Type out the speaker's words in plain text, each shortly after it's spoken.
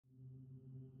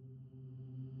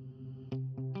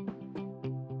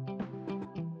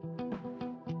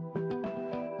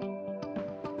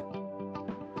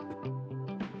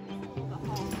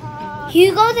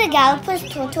Hugo the Galapagos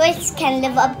tortoise can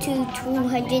live up to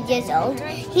 200 years old.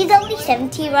 He's only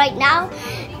 70 right now,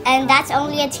 and that's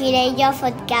only a teenager for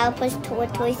Galapagos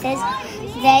tortoises.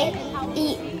 They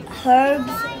eat herbs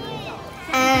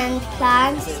and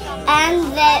plants,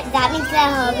 and that means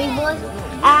they're herbivores,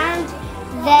 and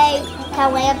they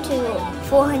can weigh up to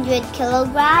 400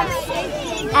 kilograms.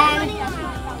 And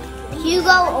Hugo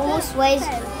almost weighs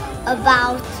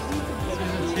about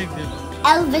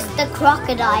Elvis the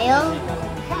crocodile.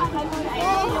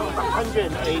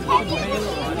 180.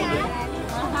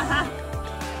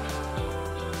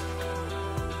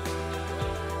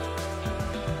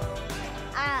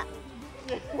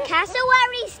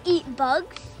 Cassowaries eat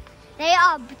bugs. They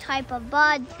are a type of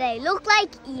birds. They look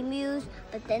like emus,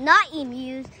 but they're not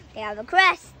emus. They have a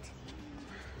crest.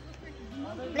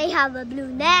 They have a blue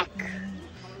neck.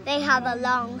 They have a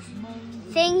long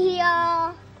thing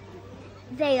here.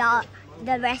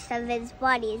 The rest of his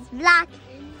body is black.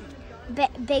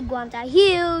 Big ones are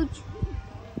huge.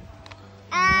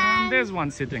 And there's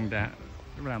one sitting there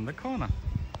around the corner.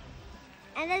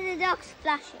 And then the dog's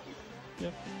splashing.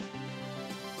 Yep.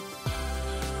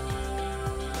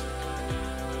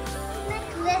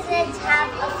 Lizards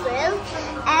have a frill,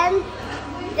 and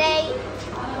they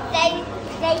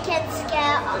can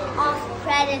scare off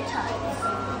predators.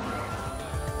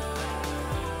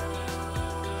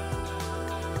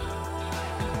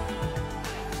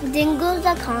 Dingoes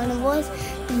are carnivores.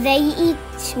 They eat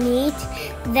meat.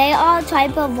 They are a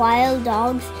type of wild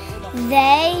dogs.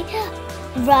 They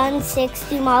run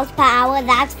 60 miles per hour.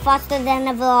 That's faster than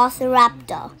a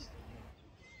velociraptor.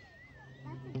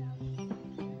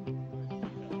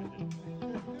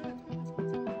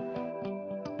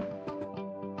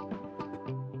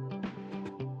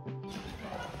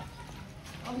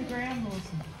 On the ground,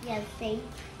 Lawson. Yes, see.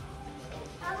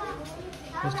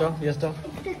 Yes, Joe? Yes, Joe?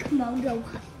 The Komodo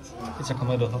hut. It's a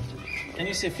Komodo hut. Can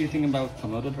you say a few things about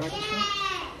Komodo dragons?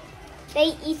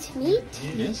 They eat meat.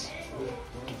 Yes.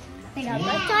 They are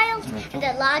reptiles. And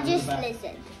the largest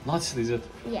lizard. Largest lizard?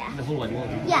 Yeah. The whole wide world?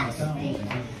 Yes.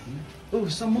 Oh,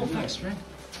 some more facts, right?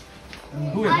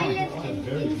 Who I live in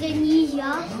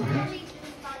Indonesia.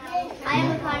 I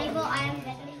am a carnivore. I am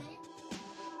vegetarian.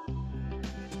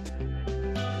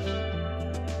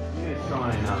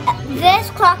 This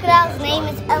crocodile's name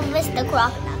is Elvis the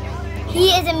crocodile. He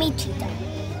is a meat eater.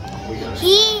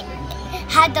 He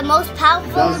had the most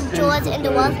powerful jaws in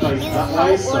the world. He's a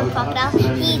whole crocodile.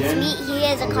 He eats meat. He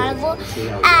is a carnivore,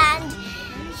 and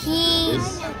he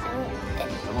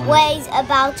weighs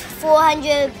about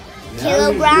 400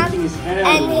 kilograms,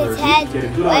 and his head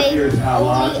weighs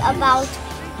only about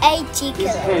 80 His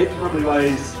kilograms. head probably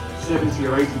weighs 70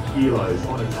 or 80 kilos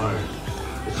on its own.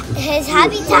 His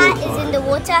habitat is in the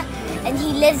water, and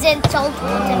he lives in salt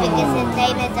water because his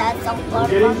name is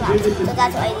saltwater crocodile. So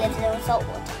that's why he lives in salt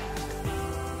water.